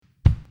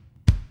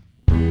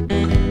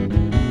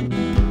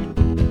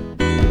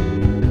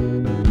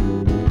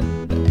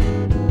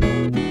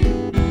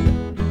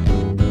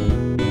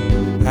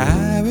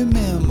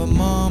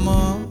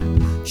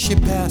she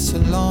passed so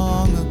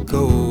long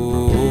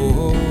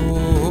ago.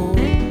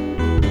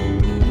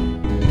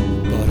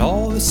 But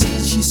all the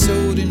seeds she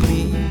sowed in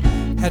me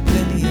had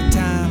plenty of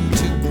time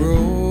to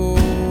grow.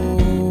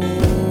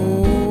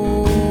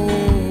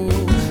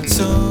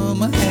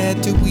 Some I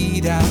had to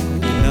weed out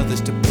and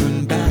others to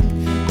prune back,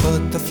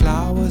 but the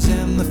flowers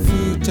and the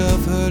fruit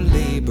of her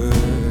labor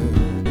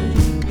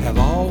have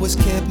always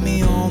kept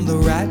me on the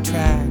right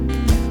track.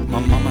 My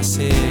mama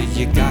said,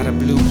 you gotta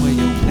bloom where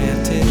you're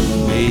planted.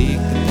 Make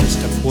the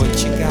best of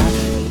what you got.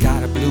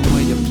 Gotta bloom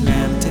where you're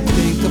planted.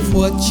 Think of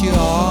what you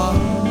are,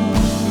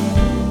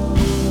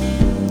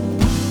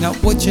 not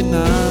what you're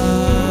not.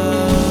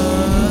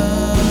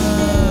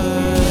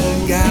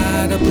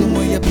 Gotta bloom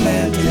where you're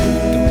planted.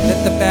 Don't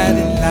let the bad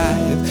in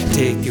life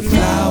take your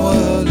flower,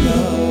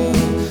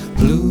 love.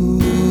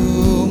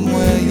 Bloom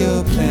where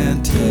you're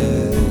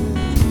planted,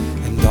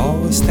 and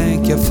always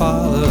thank your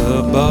Father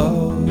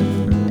above.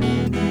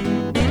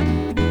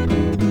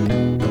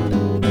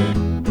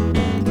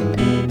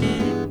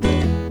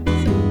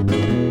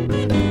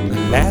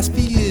 Last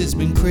few years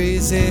been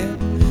crazy.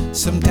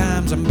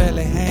 Sometimes I'm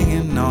barely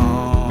hanging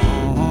on.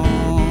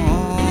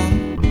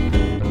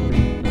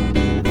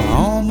 I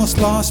almost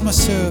lost my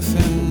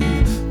surfing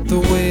the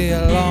way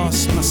I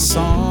lost my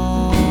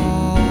songs.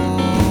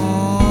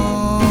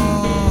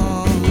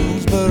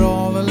 But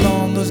all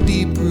along those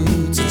deep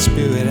roots in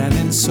spirit and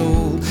in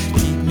soul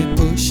keep me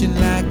pushing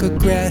like a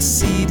grass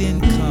seed in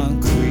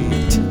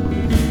concrete,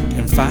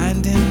 and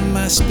finding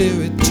my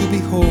spirit to be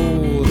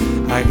whole.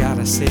 I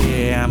gotta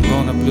say, I'm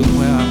gonna bloom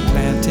where I'm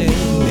planted.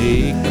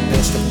 Make the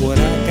best of what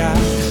I got.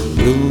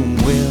 Bloom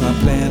where I'm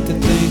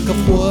planted. Think of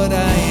what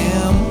I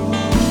am,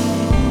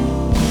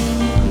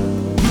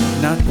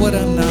 not what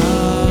I'm not.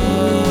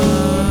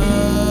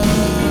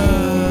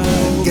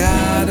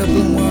 Gotta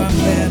bloom where I'm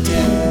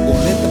planted.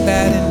 Won't let the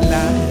bad in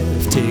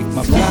life take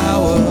my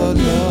flower,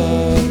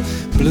 love.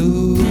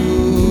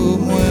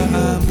 Bloom where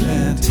I'm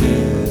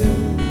planted,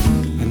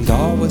 and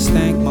always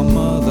thank my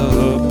mother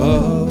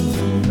above.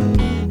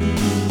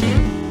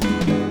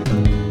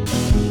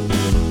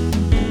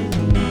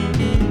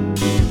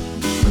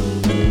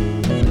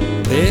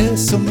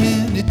 There's so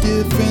many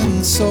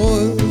different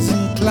soils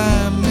and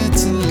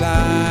climates in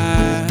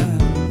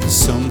life.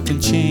 Some can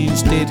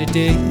change day to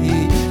day.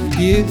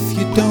 If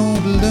you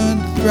don't learn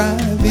to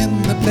thrive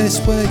in the place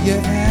where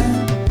you're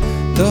at,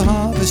 the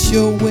harvest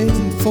you're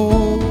waiting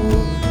for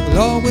will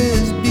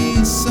always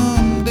be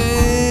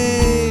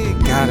someday.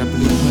 Gotta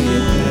bloom where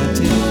you're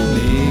planted.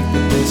 Make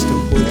the best of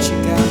what you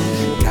got.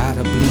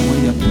 Gotta bloom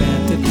where you're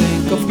planted.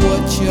 Think of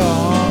what you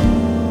are,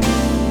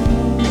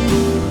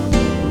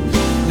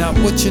 not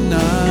what you're not.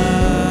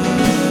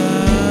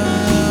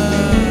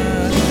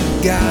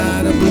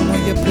 Gotta bloom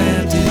where you're planted.